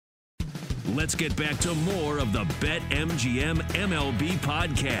let's get back to more of the BetMGM MLB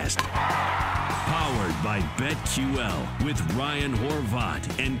podcast. Powered by BetQL with Ryan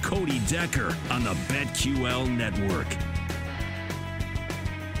Horvat and Cody Decker on the BetQL network.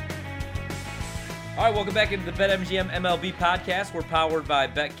 All right, welcome back into the BetMGM MLB podcast. We're powered by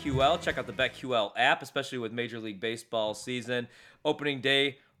BetQL. Check out the BetQL app, especially with Major League Baseball season opening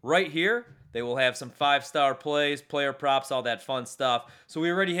day right here. They will have some 5-star plays, player props, all that fun stuff. So we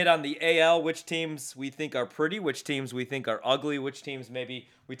already hit on the AL, which teams we think are pretty, which teams we think are ugly, which teams maybe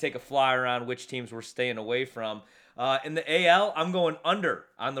we take a flyer on, which teams we're staying away from. In the AL, I'm going under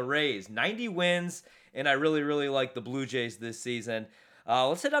on the Rays. 90 wins, and I really, really like the Blue Jays this season.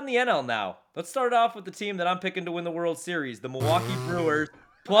 Let's hit on the NL now. Let's start off with the team that I'm picking to win the World Series, the Milwaukee Brewers.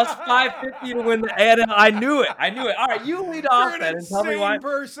 Plus 550 to win the NL. I knew it. All right, you lead off then and tell me why.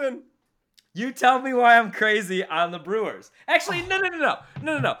 Person. You tell me why I'm crazy on the Brewers. Actually, no.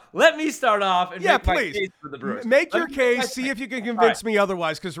 Let me start off and make my case for the Brewers. Make your case. See if you can convince me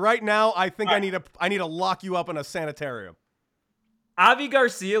otherwise. Because right now, I think I need to lock you up in a sanitarium. Avi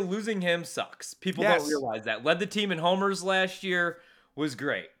Garcia, losing him sucks. People don't realize that. Led the team in homers last year. Was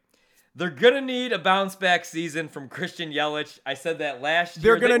great. They're going to need a bounce-back season from Christian Yelich. I said that last year.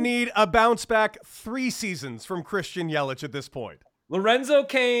 They're going to need a bounce-back 3 seasons from Christian Yelich at this point. Lorenzo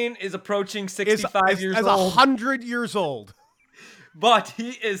Cain is approaching 65 years old. As 100 years old. But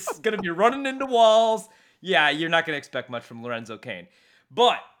he is going to be running into walls. Yeah, you're not going to expect much from Lorenzo Cain.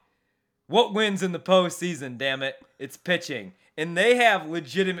 But what wins in the postseason, damn it? It's pitching. And they have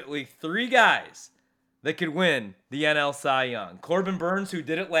legitimately 3 guys that could win the NL Cy Young. Corbin Burns, who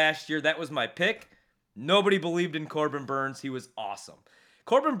did it last year, that was my pick. Nobody believed in Corbin Burns. He was awesome.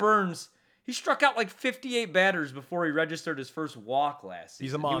 Corbin Burns, he struck out like 58 batters before he registered his first walk last season.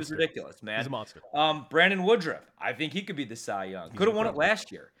 He's a monster. He was ridiculous, man. He's a monster. Brandon Woodruff, I think he could be the Cy Young. Could have won it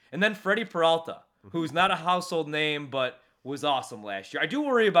last year. And then Freddie Peralta, who's not a household name, but was awesome last year. I do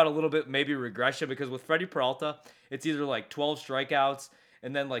worry about a little bit maybe regression because with Freddie Peralta, it's either like 12 strikeouts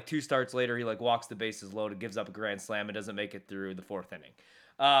and then like 2 starts later, he like walks the bases loaded, gives up a grand slam, and doesn't make it through the 4th inning.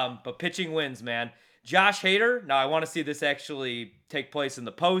 But pitching wins, man. Josh Hader, now I want to see this actually take place in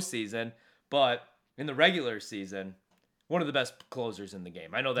the postseason, but in the regular season, one of the best closers in the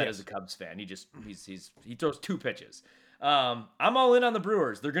game. I know that as a Cubs fan. He throws 2 pitches. I'm all in on the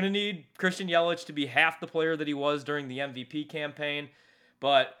Brewers. They're going to need Christian Yelich to be half the player that he was during the MVP campaign,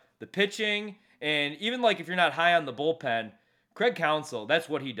 but the pitching, and even like if you're not high on the bullpen, Craig Counsell, that's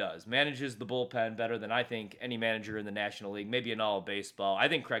what he does. Manages the bullpen better than I think any manager in the National League, maybe in all of baseball. I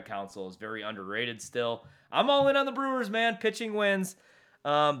think Craig Counsell is very underrated still. I'm all in on the Brewers, man. Pitching wins.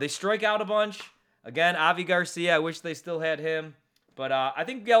 They strike out a bunch. Again, Avi Garcia, I wish they still had him. But I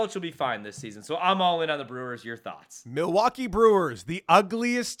think Yelich will be fine this season. So I'm all in on the Brewers. Your thoughts? Milwaukee Brewers, the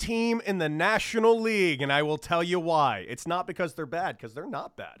ugliest team in the National League, and I will tell you why. It's not because they're bad, because they're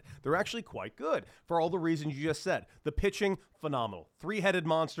not bad. They're actually quite good for all the reasons you just said. The pitching, phenomenal. 3-headed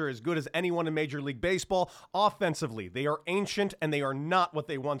monster, as good as anyone in Major League Baseball. Offensively, they are ancient, and they are not what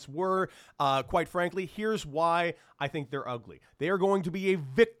they once were. Quite frankly, here's why I think they're ugly. They are going to be a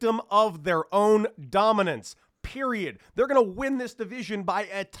victim of their own dominance. Period. They're going to win this division by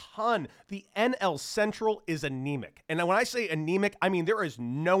a ton. The NL Central is anemic. And when I say anemic, I mean there is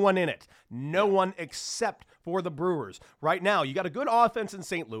no one in it. No one except for the Brewers. Right now, you got a good offense in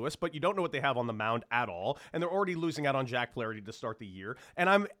St. Louis, but you don't know what they have on the mound at all. And they're already losing out on Jack Flaherty to start the year. And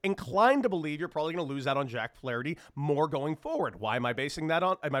I'm inclined to believe you're probably going to lose out on Jack Flaherty more going forward. Why am I basing that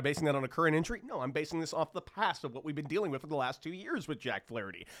on? Am I basing that on a current injury? No, I'm basing this off the past of what we've been dealing with for the last 2 years with Jack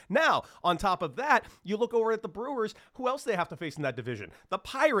Flaherty. Now, on top of that, you look over at the Brewers, who else they have to face in that division? The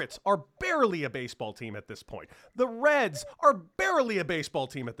Pirates are barely a baseball team at this point. The Reds are barely a baseball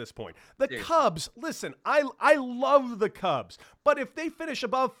team at this point. The Cubs, listen, I love the Cubs, but if they finish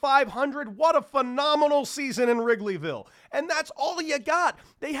above 500, what a phenomenal season in Wrigleyville. And that's all you got.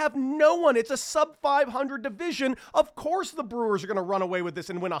 They have no one. It's a sub-500 division. Of course the Brewers are going to run away with this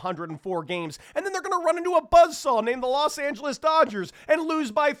and win 104 games, and then they're going to run into a buzzsaw named the Los Angeles Dodgers and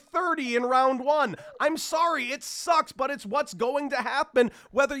lose by 30 in round 1. I'm sorry, it sucks, but it's what's going to happen,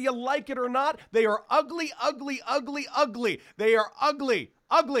 whether you like it or not. They are ugly, ugly, ugly, ugly. They are ugly.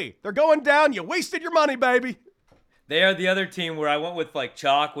 Ugly. They're going down. You wasted your money, baby. They are the other team where I went with like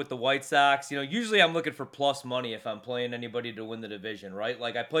chalk with the White Sox. You know, usually I'm looking for plus money if I'm playing anybody to win the division, right?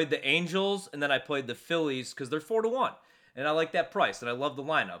 Like I played the Angels and then I played the Phillies because they're 4-1. And I like that price, and I love the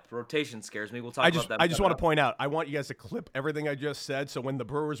lineup. Rotation scares me. We'll talk about that. I just want to point out, I want you guys to clip everything I just said, so when the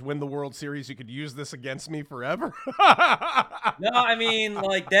Brewers win the World Series, you could use this against me forever. No, I mean,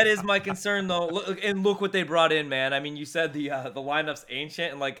 like, that is my concern, though. Look what they brought in, man. I mean, you said the lineup's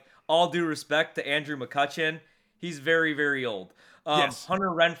ancient, and, like, all due respect to Andrew McCutchen, he's very, very old. Yes.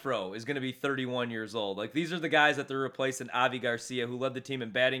 Hunter Renfroe is going to be 31 years old. Like, these are the guys that they're replacing Avi Garcia, who led the team in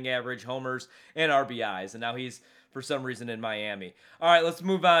batting average, homers, and RBIs, and now he's, for some reason, in Miami. All right, let's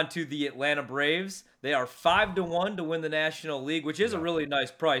move on to the Atlanta Braves. They are 5-1 to win the National League, which is a really nice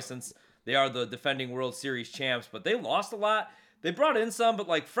price since they are the defending World Series champs, but they lost a lot. They brought in some, but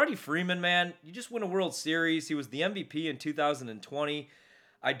like Freddie Freeman, man, you just win a World Series. He was the MVP in 2020.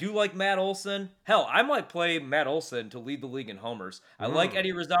 I do like Matt Olson. Hell, I might play Matt Olson to lead the league in homers. I like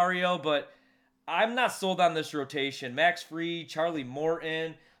Eddie Rosario, but I'm not sold on this rotation. Max Fried, Charlie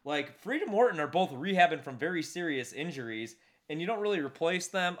Morton. Like, Fried and Morton are both rehabbing from very serious injuries, and you don't really replace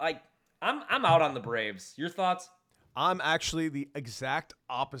them. I'm out on the Braves. Your thoughts? I'm actually the exact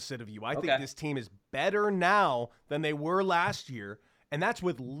opposite of you. I think this team is better now than they were last year, and that's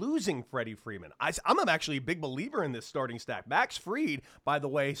with losing Freddie Freeman. I'm actually a big believer in this starting stack. Max Fried, by the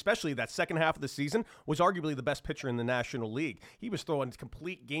way, especially that second half of the season, was arguably the best pitcher in the National League. He was throwing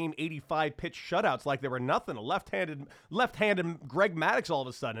complete game 85-pitch shutouts like they were nothing. A left-handed Greg Maddux all of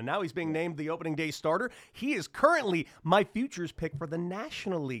a sudden, and now he's being named the opening day starter. He is currently my futures pick for the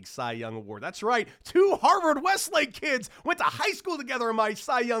National League Cy Young Award. That's right. 2 Harvard Westlake kids went to high school together in my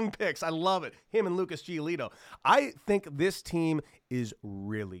Cy Young picks. I love it. Him and Lucas Giolito. I think this team is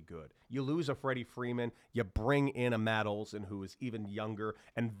really good. You lose a Freddie Freeman, you bring in a Matt Olson who is even younger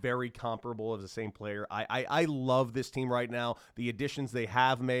and very comparable as the same player. I love this team right now. The additions they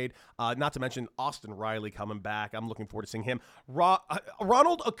have made, not to mention Austin Riley coming back. I'm looking forward to seeing him.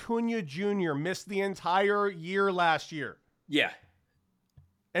 Ronald Acuna Jr. missed the entire year last year. Yeah.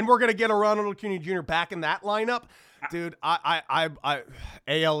 And we're going to get a Ronald Acuna Jr. back in that lineup. Dude, NL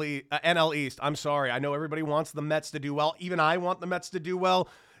East, I'm sorry. I know everybody wants the Mets to do well. Even I want the Mets to do well.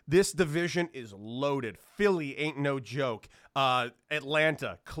 This division is loaded. Philly ain't no joke.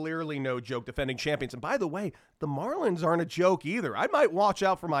 Atlanta, clearly no joke, defending champions. And by the way, the Marlins aren't a joke either. I might watch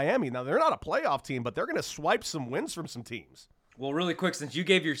out for Miami. Now, they're not a playoff team, but they're going to swipe some wins from some teams. Well, really quick, since you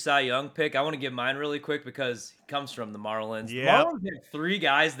gave your Cy Young pick, I want to give mine really quick because he comes from the Marlins. Yeah. The Marlins have 3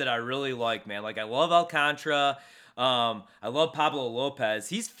 guys that I really like, man. Like, I love Alcantara. I love Pablo Lopez.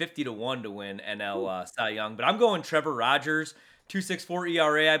 He's 50-1 to win NL Cy Young. But I'm going Trevor Rogers, 2.64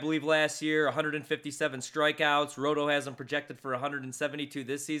 ERA, I believe, last year, 157 strikeouts. Roto has him projected for 172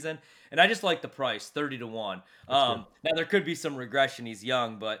 this season. And I just like the price, 30-1. Now, there could be some regression. He's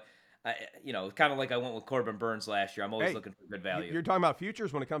young, but kind of like I went with Corbin Burns last year. I'm always looking for good value. You're talking about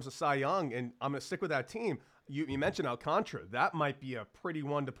futures when it comes to Cy Young, and I'm going to stick with that team. You mentioned Alcantara. That might be a pretty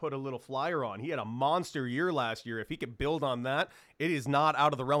one to put a little flyer on. He had a monster year last year. If he could build on that, it is not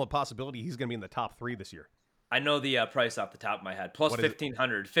out of the realm of possibility he's going to be in the top 3 this year. I know the price off the top of my head. Plus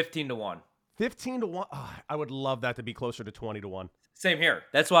 1,500, 15-1. 15-1. Oh, I would love that to be closer to 20-1. Same here.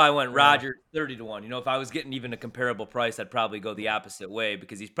 That's why I went Rogers 30-1. You know, if I was getting even a comparable price, I'd probably go the opposite way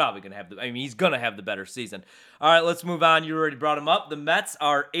because he's probably going to have he's going to have the better season. All right, let's move on. You already brought him up. The Mets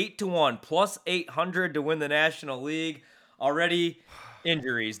are 8-1, plus 800 to win the National League. Already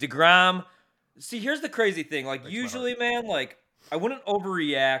injuries. DeGrom. See, here's the crazy thing. Like, usually, man, like, I wouldn't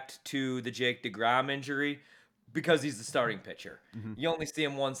overreact to the Jake DeGrom injury because he's the starting pitcher. Mm-hmm. You only see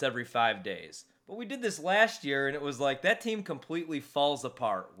him once every 5 days. But we did this last year, and it was like that team completely falls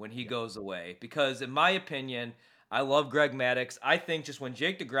apart when he goes away. Because in my opinion, I love Greg Maddux. I think just when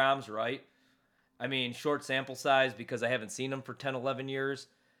Jake DeGrom's right, I mean, short sample size because I haven't seen him for 10, 11 years,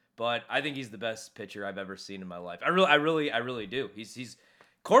 but I think he's the best pitcher I've ever seen in my life. I really do. He's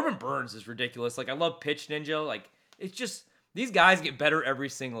Corbin Burns is ridiculous. Like, I love Pitch Ninja. Like, it's just these guys get better every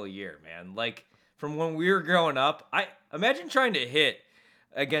single year, man. Like, from when we were growing up, I imagine trying to hit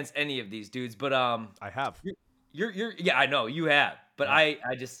against any of these dudes, but I have. You're yeah, I know you have, but yeah.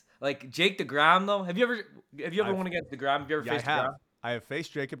 I just like Jake DeGrom though. Have you ever won against DeGrom? Have you ever faced DeGrom? I have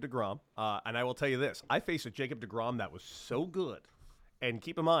faced Jacob DeGrom, and I will tell you this: I faced a Jacob DeGrom that was so good. And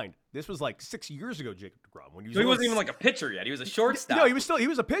keep in mind, this was like 6 years ago, Jacob DeGrom. When he wasn't even like a pitcher yet. He was a shortstop. No, he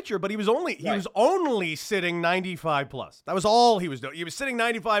was a pitcher, but he was only sitting 95 plus. That was all he was doing. He was sitting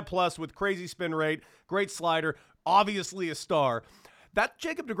 95 plus with crazy spin rate, great slider, obviously a star. That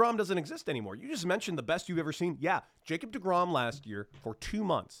Jacob DeGrom doesn't exist anymore. You just mentioned the best you've ever seen. Yeah, Jacob DeGrom last year for 2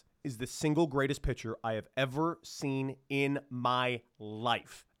 months is the single greatest pitcher I have ever seen in my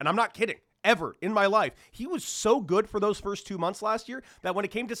life. And I'm not kidding. ever in my life. He was so good for those first 2 months last year that when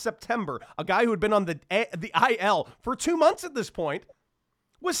it came to September, a guy who had been on the IL for 2 months at this point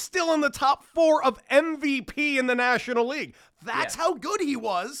was still in the top 4 of MVP in the National League. That's how good he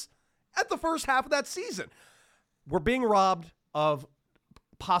was at the first half of that season. We're being robbed of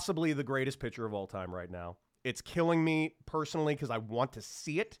possibly the greatest pitcher of all time right now. It's killing me personally because I want to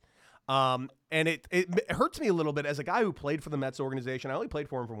see it. And it hurts me a little bit as a guy who played for the Mets organization. I only played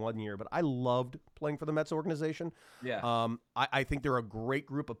for him for 1 year, but I loved playing for the Mets organization. Yeah. I think they're a great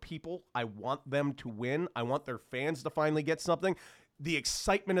group of people. I want them to win. I want their fans to finally get something. The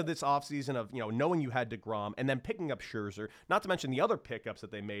excitement of this offseason of, knowing you had DeGrom and then picking up Scherzer, not to mention the other pickups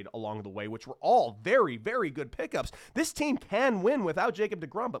that they made along the way, which were all very, very good pickups. This team can win without Jacob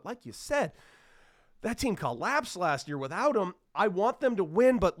DeGrom, but like you said, that team collapsed last year without him. I want them to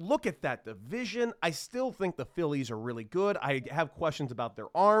win, but look at that division. I still think the Phillies are really good. I have questions about their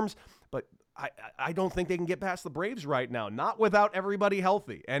arms, but I don't think they can get past the Braves right now, not without everybody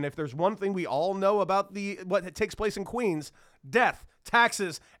healthy. And if there's one thing we all know about what takes place in Queens, death,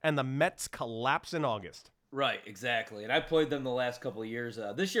 taxes, and the Mets collapse in August. Right, exactly. And I played them the last couple of years.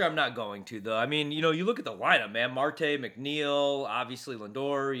 This year I'm not going to, though. I mean, you look at the lineup, man. Marte, McNeil, obviously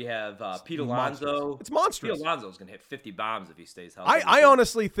Lindor. You have Pete Alonso. It's monstrous. Pete Alonso's going to hit 50 bombs if he stays healthy. I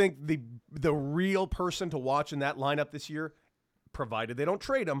honestly think the real person to watch in that lineup this year, provided they don't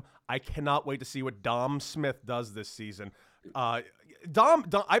trade him, I cannot wait to see what Dom Smith does this season. Now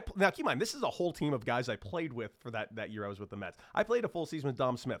keep in mind, this is a whole team of guys I played with for that year I was with the Mets. I played a full season with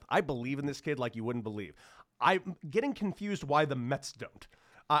Dom Smith. I believe in this kid like you wouldn't believe. I'm getting confused why the Mets don't.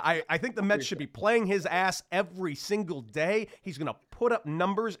 I think the Mets should be playing his ass every single day. He's going to put up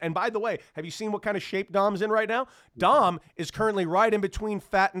numbers. And by the way, have you seen what kind of shape Dom's in right now? Dom is currently right in between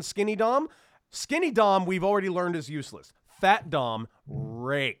fat and skinny Dom. Skinny Dom, we've already learned, is useless. Fat Dom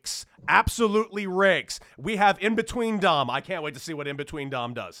rakes. Absolutely rakes. We have in-between Dom. I can't wait to see what in-between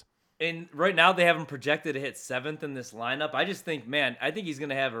Dom does. And right now they have him projected to hit 7th in this lineup. I just think, I think he's going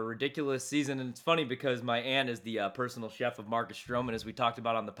to have a ridiculous season. And it's funny because my aunt is the personal chef of Marcus Stroman, as we talked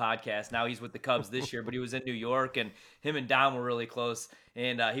about on the podcast. Now he's with the Cubs this year, but he was in New York, and him and Dom were really close.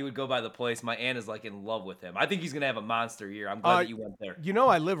 And he would go by the place. My aunt is like in love with him. I think he's going to have a monster year. I'm glad that you went there.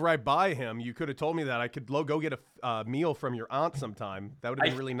 I live right by him. You could have told me that. I could go get a meal from your aunt sometime. That would have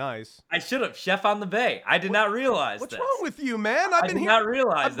been really nice. I should have. Chef on the Bay. I did not realize What's this. wrong with you, man? I did not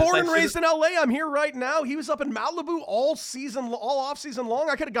realize I'm born and raised in L.A. I'm here right now. He was up in Malibu all off season long.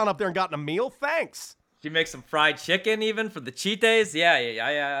 I could have gone up there and gotten a meal. Thanks. Did you make some fried chicken even for the cheat days?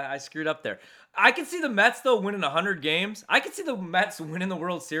 Yeah. I screwed up there. I can see the Mets, though, winning 100 games. I can see the Mets winning the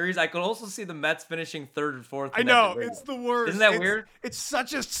World Series. I could also see the Mets finishing 3rd or 4th. I know. It's the worst. Isn't that weird? It's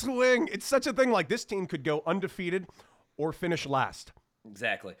such a swing. It's such a thing. Like, this team could go undefeated or finish last.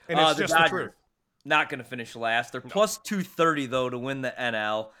 Exactly. And it's just Dodgers, the truth. Not going to finish last. They're plus 230, though, to win the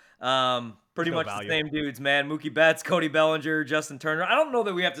NL. Pretty much the same dudes, man. Mookie Betts, Cody Bellinger, Justin Turner. I don't know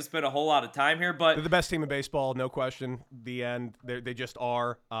that we have to spend a whole lot of time here, but they're the best team in baseball, no question. The end. They just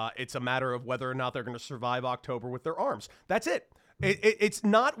are. It's a matter of whether or not they're going to survive October with their arms. That's it. It's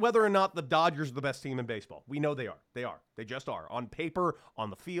not whether or not the Dodgers are the best team in baseball. We know they are. They are. They just are. On paper, on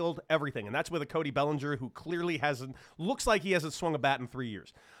the field, everything. And that's with a Cody Bellinger who clearly looks like he hasn't swung a bat in 3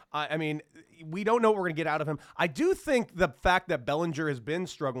 years. I mean, we don't know what we're going to get out of him. I do think the fact that Bellinger has been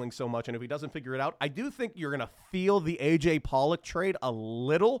struggling so much, and if he doesn't figure it out, I do think you're going to feel the A.J. Pollock trade a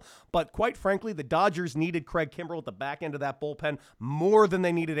little. But quite frankly, the Dodgers needed Craig Kimbrell at the back end of that bullpen more than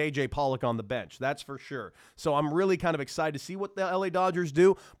they needed A.J. Pollock on the bench. That's for sure. So I'm really kind of excited to see what the L.A. Dodgers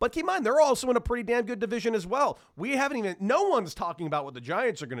do. But keep in mind, they're also in a pretty damn good division as well. No one's talking about what the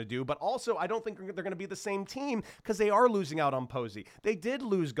Giants are going to do, but also I don't think they're going to be the same team because they are losing out on Posey. They did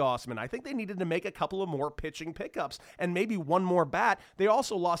lose Gossman. I think they needed to make a couple of more pitching pickups and maybe one more bat. They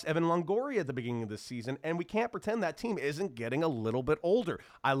also lost Evan Longoria at the beginning of this season, and we can't pretend that team isn't getting a little bit older.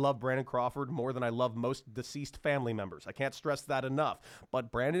 I love Brandon Crawford more than I love most deceased family members. I can't stress that enough.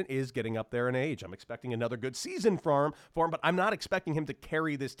 But Brandon is getting up there in age. I'm expecting another good season for him, but I'm not expecting him to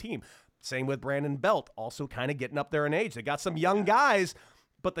carry this team. Same with Brandon Belt, also kind of getting up there in age. They got some young guys,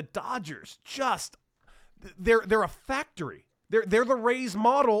 but the Dodgers they're a factory. They're the Rays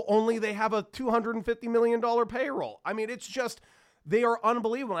model, only they have a $250 million payroll. I mean, it's just They are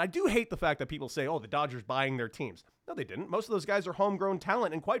unbelievable. And I do hate the fact that people say, oh, the Dodgers buying their teams. No, they didn't. Most of those guys are homegrown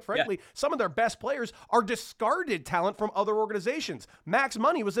talent. And quite frankly, some of their best players are discarded talent from other organizations. Max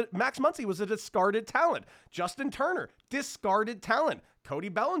Muncy was a discarded talent. Justin Turner, discarded talent. Cody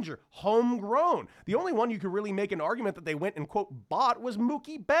Bellinger, homegrown. The only one you could really make an argument that they went and, quote, bought was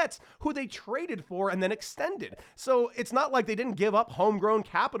Mookie Betts, who they traded for and then extended. So it's not like they didn't give up homegrown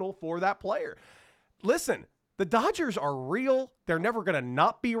capital for that player. Listen, the Dodgers are real. They're never going to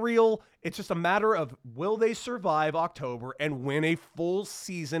not be real. It's just a matter of will they survive October and win a full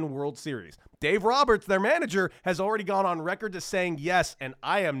season World Series. Dave Roberts, their manager, has already gone on record to saying yes, and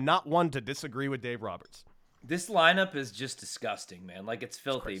I am not one to disagree with Dave Roberts. This lineup is just disgusting, man. Like, it's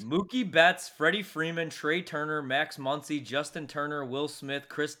filthy. Mookie Betts, Freddie Freeman, Trey Turner, Max Muncy, Justin Turner, Will Smith,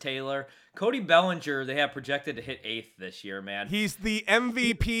 Chris Taylor, Cody Bellinger, they have projected to hit 8th this year, man. He's the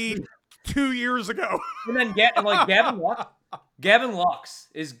MVP 2 years ago. And then Gavin Lux Gavin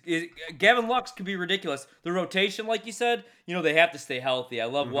Lux could be ridiculous. The rotation, like you said, they have to stay healthy. I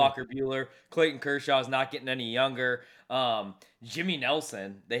love Walker Buehler. Clayton Kershaw is not getting any younger. Jimmy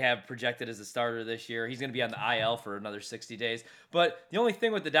Nelson, they have projected as a starter this year. He's going to be on the IL for another 60 days. But the only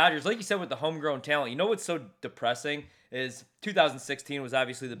thing with the Dodgers, like you said, with the homegrown talent, what's so depressing is 2016 was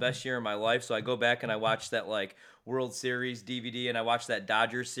obviously the best year of my life. So I go back and I watch that World Series DVD and I watch that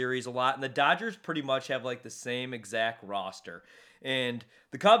Dodgers series a lot. And the Dodgers pretty much have the same exact roster. And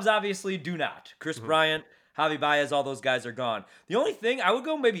the Cubs obviously do not. Chris Bryant, Javi Baez, all those guys are gone. The only thing, I would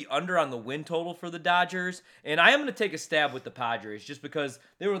go maybe under on the win total for the Dodgers, and I am going to take a stab with the Padres just because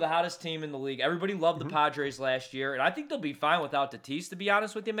they were the hottest team in the league. Everybody loved the Padres last year, and I think they'll be fine without Tatis, to be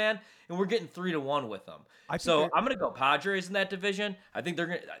honest with you, man, and we're getting 3-1 with them. So I'm going to go Padres in that division. I don't think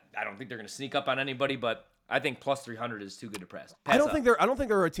they're going to sneak up on anybody, but I think plus 300 is too good to pass. I don't think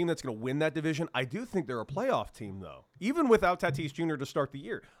they're a team that's going to win that division. I do think they're a playoff team, though, even without Tatis Jr. to start the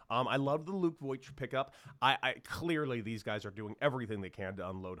year. I love the Luke Voit pickup. I clearly these guys are doing everything they can to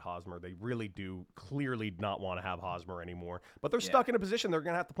unload Hosmer. They really do clearly not want to have Hosmer anymore, but they're stuck in a position they're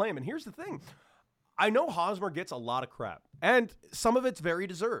going to have to play him. And here's the thing. I know Hosmer gets a lot of crap, and some of it's very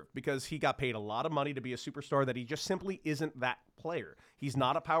deserved because he got paid a lot of money to be a superstar that he just simply isn't that player. He's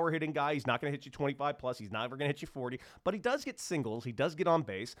not a power hitting guy. He's not going to hit you 25 plus. He's never going to hit you 40, but he does get singles. He does get on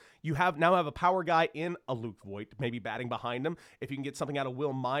base. You now have a power guy in a Luke Voit, maybe batting behind him. If you can get something out of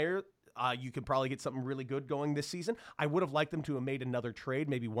Will Meyer, you could probably get something really good going this season. I would have liked them to have made another trade,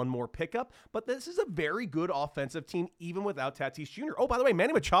 maybe one more pickup, but this is a very good offensive team, even without Tatis Jr. Oh, by the way,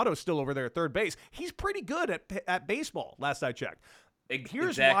 Manny Machado is still over there at third base. He's pretty good at baseball, last I checked.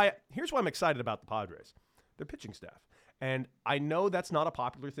 Here's why I'm excited about the Padres. Their pitching staff. And I know that's not a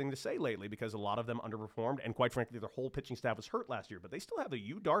popular thing to say lately because a lot of them underperformed, and quite frankly, their whole pitching staff was hurt last year, but they still have the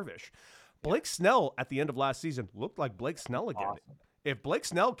Yu Darvish. Blake Snell at the end of last season looked like Blake Snell again. Awesome. If Blake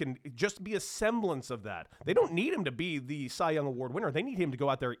Snell can just be a semblance of that, they don't need him to be the Cy Young Award winner. They need him to go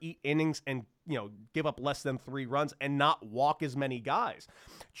out there, eat innings, and give up less than 3 runs and not walk as many guys.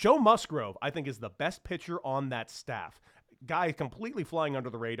 Joe Musgrove, I think, is the best pitcher on that staff. Guy completely flying under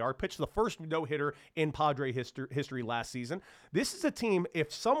the radar, pitched the first no-hitter in Padre history last season. This is a team,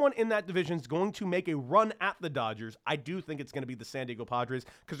 if someone in that division is going to make a run at the Dodgers, I do think it's going to be the San Diego Padres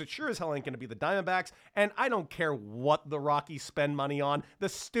because it sure as hell ain't going to be the Diamondbacks, and I don't care what the Rockies spend money on. The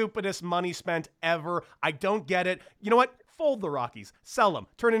stupidest money spent ever. I don't get it. You know what? Fold the Rockies. Sell them.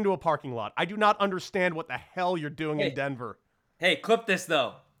 Turn into a parking lot. I do not understand what the hell you're doing in Denver. Hey, clip this,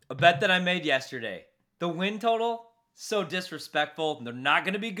 though. A bet that I made yesterday. The win total... so disrespectful. They're not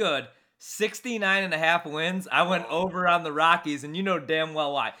going to be good. 69.5 wins. I went over on the Rockies, and you know damn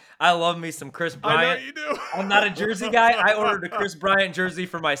well why. I love me some Chris Bryant. I know you do. I'm not a jersey guy. I ordered a Chris Bryant jersey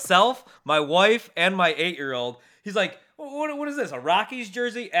for myself, my wife, and my 8-year-old. He's like, what is this, a Rockies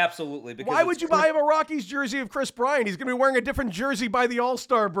jersey? Absolutely. Because why would you buy him a Rockies jersey of Chris Bryant? He's going to be wearing a different jersey by the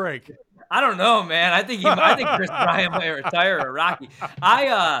All-Star break. I don't know, man. I think Chris Bryant might retire a Rocky.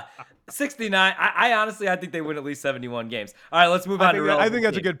 69. I honestly think they win at least 71 games. All right, let's move on to I think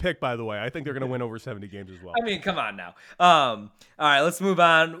that's a good pick, by the way. I think they're going to win over 70 games as well. I mean, come on now. All right, let's move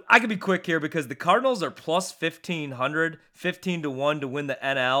on. I can be quick here because the Cardinals are plus 1,500, 15-1 to win the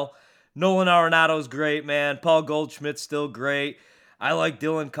NL. Nolan Arenado's great, man. Paul Goldschmidt's still great. I like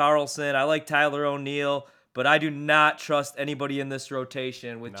Dylan Carlson. I like Tyler O'Neill. But I do not trust anybody in this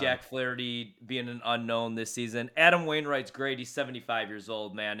rotation with Jack Flaherty being an unknown this season. Adam Wainwright's great. He's 75 years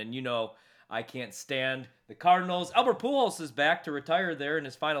old, man. And I can't stand the Cardinals. Albert Pujols is back to retire there in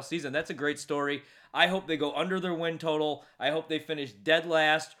his final season. That's a great story. I hope they go under their win total. I hope they finish dead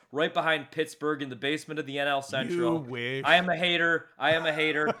last, right behind Pittsburgh in the basement of the NL Central. You wish. I am a hater.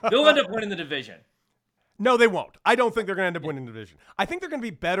 They'll end up winning the division. No, they won't. I don't think they're going to end up winning the division. I think they're going to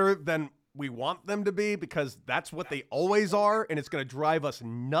be better than we want them to be because that's what they always are, and it's going to drive us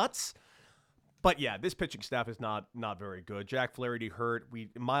nuts. But yeah, this pitching staff is not very good. Jack Flaherty hurt.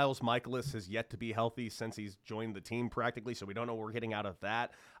 Miles Michaelis has yet to be healthy since he's joined the team practically, so we don't know what we're getting out of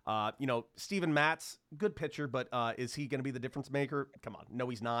that. Steven Matz, good pitcher, but is he going to be the difference maker? Come on, no,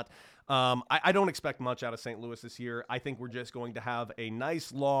 he's not. I don't expect much out of St. Louis this year. I think we're just going to have a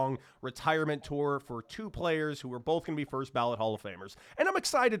nice long retirement tour for two players who are both going to be first ballot Hall of Famers, and I'm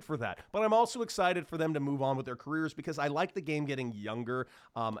excited for that. But I'm also excited for them to move on with their careers because I like the game getting younger.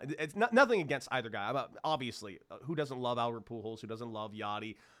 It's nothing against either guy. Obviously, who doesn't love Albert Pujols? Who doesn't love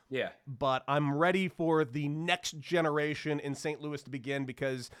Yachty? Yeah. But I'm ready for the next generation in St. Louis to begin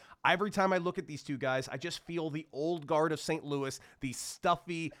because every time I look at these two guys, I just feel the old guard of St. Louis, the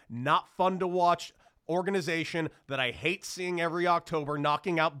stuffy, not fun to watch organization that I hate seeing every October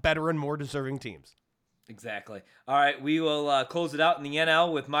knocking out better and more deserving teams. Exactly. All right, we will close it out in the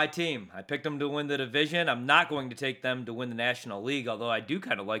NL with my team. I picked them to win the division. I'm not going to take them to win the National League, although I do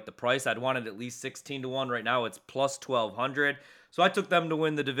kind of like the price. I'd want it at least 16-1. Right now it's plus 1,200. So I took them to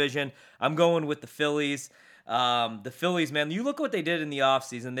win the division. I'm going with the Phillies. The Phillies, man, you look what they did in the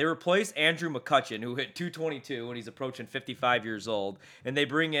offseason. They replaced Andrew McCutchen, who hit 222 when he's approaching 55 years old. And they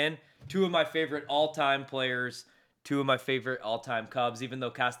bring in two of my favorite all-time players, two of my favorite all-time Cubs, even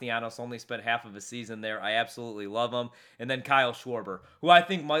though Castellanos only spent half of a season there. I absolutely love him. And then Kyle Schwarber, who I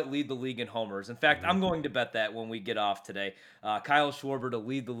think might lead the league in homers. In fact, I'm going to bet that when we get off today. Kyle Schwarber to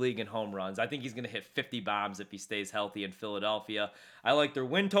lead the league in home runs. I think he's going to hit 50 bombs if he stays healthy in Philadelphia. I like their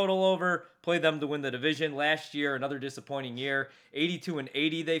win total over. Play them to win the division. Last year, another disappointing year.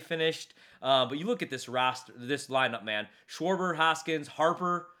 82-80 they finished. But you look at this roster, this lineup, man. Schwarber, Hoskins,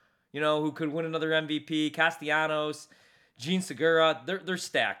 Harper, who could win another MVP, Castellanos, Gene Segura, they're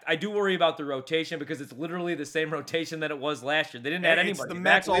stacked. I do worry about the rotation because it's literally the same rotation that it was last year. They didn't add anybody. It's the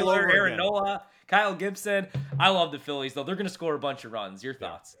Mets all over Aaron again. Nola, Kyle Gibson. I love the Phillies, though. They're going to score a bunch of runs. Your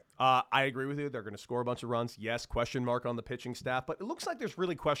thoughts? I agree with you. They're going to score a bunch of runs. Yes, question mark on the pitching staff, but it looks like there's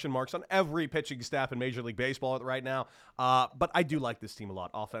really question marks on every pitching staff in Major League Baseball right now. But I do like this team a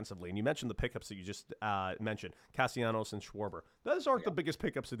lot offensively. And you mentioned the pickups that you just mentioned, Castellanos and Schwarber. Those aren't the biggest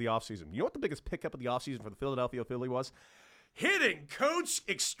pickups of the offseason. You know what the biggest pickup of the offseason for the Philadelphia Philly was? Hitting coach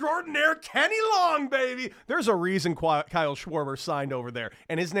extraordinaire Kenny Long, baby. There's a reason Kyle Schwarber signed over there,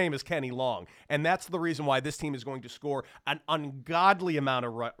 and his name is Kenny Long. And that's the reason why this team is going to score an ungodly amount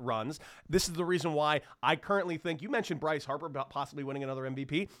of runs. This is the reason why I currently think, you mentioned Bryce Harper possibly winning another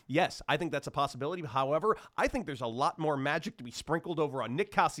MVP. Yes, I think that's a possibility. However, I think there's a lot more magic to be sprinkled over on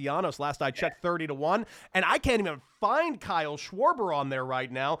Nick Castellanos. Last I checked, 30-1. And I can't even find Kyle Schwarber on there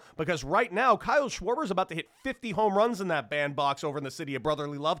right now because right now Kyle Schwarber is about to hit 50 home runs in that bandbox over in the city of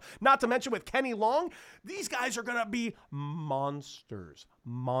brotherly love. Not to mention with Kenny Long, these guys are going to be monsters.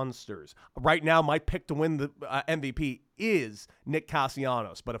 Right now, my pick to win the MVP is Nick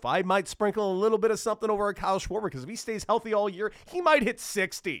Castellanos. But if I might sprinkle a little bit of something over at Kyle Schwarber, because if he stays healthy all year, he might hit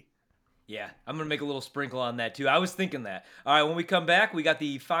 60. Yeah, I'm going to make a little sprinkle on that, too. I was thinking that. All right, when we come back, we got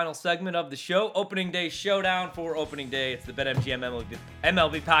the final segment of the show, Opening Day Showdown for Opening Day. It's the BetMGM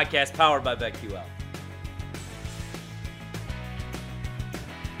MLB podcast powered by BetQL.